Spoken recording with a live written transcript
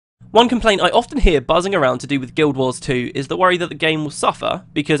One complaint I often hear buzzing around to do with Guild Wars 2 is the worry that the game will suffer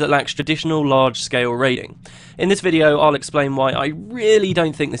because it lacks traditional large-scale raiding. In this video I'll explain why I really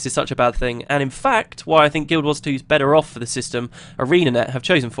don't think this is such a bad thing, and in fact why I think Guild Wars 2 is better off for the system ArenaNet have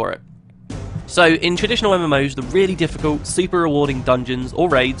chosen for it. So, in traditional MMOs, the really difficult, super rewarding dungeons or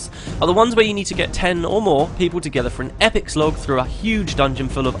raids are the ones where you need to get 10 or more people together for an epic slog through a huge dungeon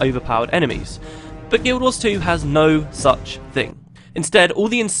full of overpowered enemies. But Guild Wars 2 has no such thing. Instead, all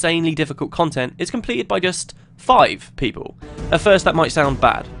the insanely difficult content is completed by just 5 people. At first that might sound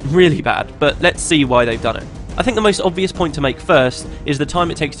bad, really bad, but let's see why they've done it. I think the most obvious point to make first is the time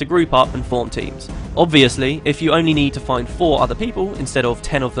it takes to group up and form teams. Obviously, if you only need to find 4 other people instead of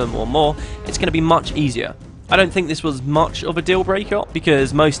 10 of them or more, it's going to be much easier. I don't think this was much of a deal breaker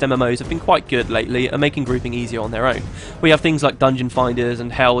because most MMOs have been quite good lately at making grouping easier on their own. We have things like Dungeon Finders and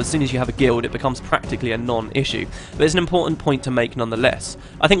hell, as soon as you have a guild it becomes practically a non-issue, but it's an important point to make nonetheless.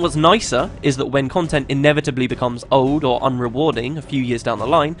 I think what's nicer is that when content inevitably becomes old or unrewarding a few years down the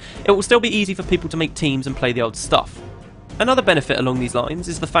line, it will still be easy for people to make teams and play the old stuff. Another benefit along these lines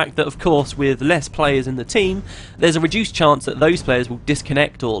is the fact that, of course, with less players in the team, there's a reduced chance that those players will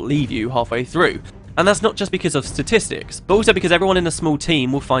disconnect or leave you halfway through. And that's not just because of statistics, but also because everyone in a small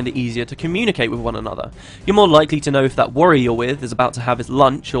team will find it easier to communicate with one another. You're more likely to know if that warrior you're with is about to have his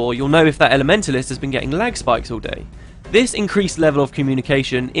lunch, or you'll know if that elementalist has been getting lag spikes all day. This increased level of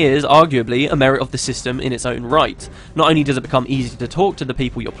communication is arguably a merit of the system in its own right. Not only does it become easier to talk to the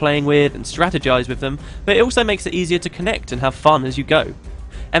people you're playing with and strategize with them, but it also makes it easier to connect and have fun as you go.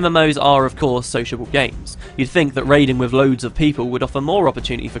 MMOs are, of course, sociable games. You'd think that raiding with loads of people would offer more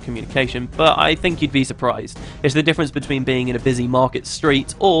opportunity for communication, but I think you'd be surprised. It's the difference between being in a busy market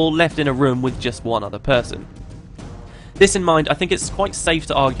street or left in a room with just one other person. This in mind, I think it's quite safe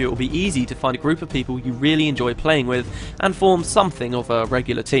to argue it will be easy to find a group of people you really enjoy playing with and form something of a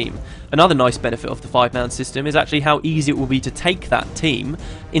regular team. Another nice benefit of the 5-man system is actually how easy it will be to take that team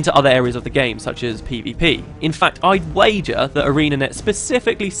into other areas of the game, such as PvP. In fact, I'd wager that ArenaNet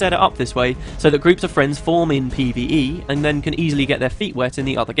specifically set it up this way so that groups of friends form in PvE and then can easily get their feet wet in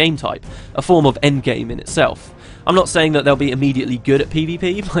the other game type, a form of endgame in itself. I'm not saying that they'll be immediately good at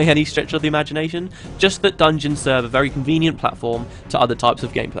PvP by any stretch of the imagination, just that dungeons serve a very convenient platform to other types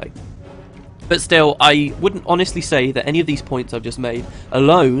of gameplay. But still, I wouldn't honestly say that any of these points I've just made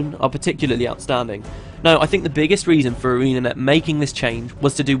alone are particularly outstanding. No, I think the biggest reason for ArenaNet making this change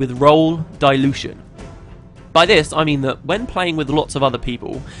was to do with role dilution. By this, I mean that when playing with lots of other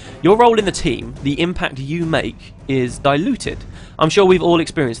people, your role in the team, the impact you make, is diluted. I'm sure we've all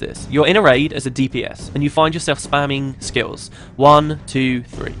experienced this. You're in a raid as a DPS, and you find yourself spamming skills. 1, 2,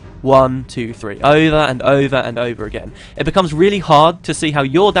 3. 1, 2, 3. Over and over and over again. It becomes really hard to see how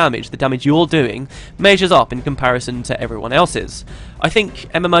your damage, the damage you're doing, measures up in comparison to everyone else's. I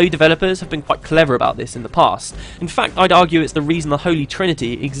think MMO developers have been quite clever about this in the past. In fact, I'd argue it's the reason the Holy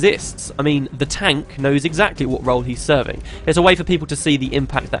Trinity exists. I mean, the tank knows exactly what role he's serving. It's a way for people to see the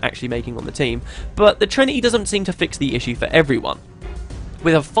impact they're actually making on the team, but the Trinity doesn't seem to fix the issue for everyone.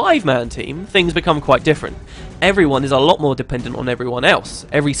 With a 5-man team, things become quite different. Everyone is a lot more dependent on everyone else.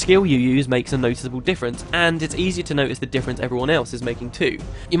 Every skill you use makes a noticeable difference, and it's easier to notice the difference everyone else is making too.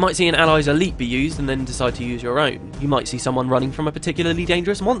 You might see an ally's elite be used and then decide to use your own. You might see someone running from a particularly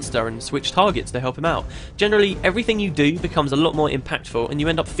dangerous monster and switch targets to help him out. Generally, everything you do becomes a lot more impactful, and you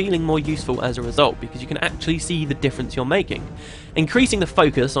end up feeling more useful as a result, because you can actually see the difference you're making. Increasing the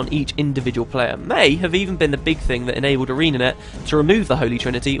focus on each individual player may have even been the big thing that enabled ArenaNet to remove the Holy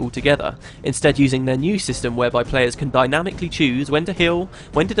Trinity altogether, instead using their new system whereby players can dynamically choose when to heal,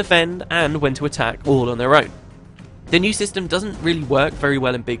 when to defend, and when to attack all on their own. The new system doesn't really work very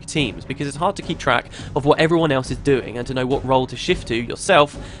well in big teams because it's hard to keep track of what everyone else is doing and to know what role to shift to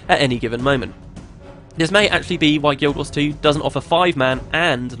yourself at any given moment. This may actually be why Guild Wars 2 doesn't offer 5-man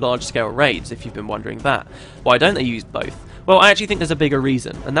and large-scale raids, if you've been wondering that. Why don't they use both? Well, I actually think there's a bigger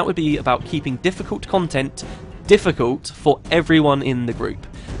reason, and that would be about keeping difficult content difficult for everyone in the group.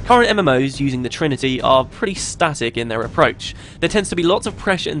 Current MMOs using the Trinity are pretty static in their approach. There tends to be lots of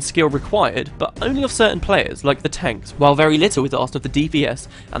pressure and skill required, but only of certain players, like the tanks, while very little is asked of the DPS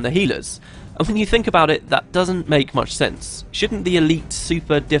and the healers. And when you think about it, that doesn't make much sense. Shouldn't the elite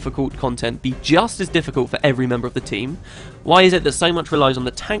super difficult content be just as difficult for every member of the team? Why is it that so much relies on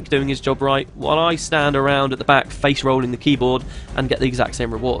the tank doing his job right, while I stand around at the back face rolling the keyboard and get the exact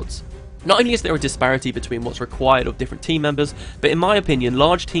same rewards? Not only is there a disparity between what's required of different team members, but in my opinion,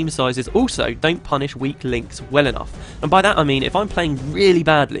 large team sizes also don't punish weak links well enough. And by that I mean, if I'm playing really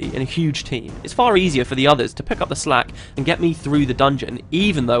badly in a huge team, it's far easier for the others to pick up the slack and get me through the dungeon,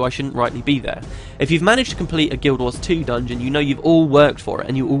 even though I shouldn't rightly be there. If you've managed to complete a Guild Wars 2 dungeon, you know you've all worked for it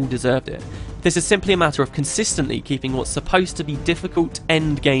and you all deserved it. This is simply a matter of consistently keeping what's supposed to be difficult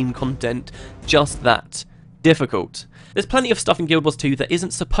end game content just that. Difficult. There's plenty of stuff in Guild Wars 2 that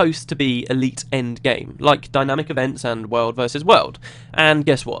isn't supposed to be elite end game, like dynamic events and world versus world. And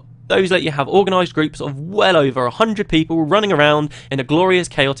guess what? Those let you have organised groups of well over 100 people running around in a glorious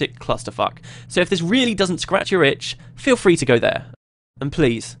chaotic clusterfuck. So if this really doesn't scratch your itch, feel free to go there. And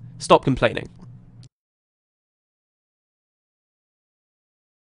please, stop complaining.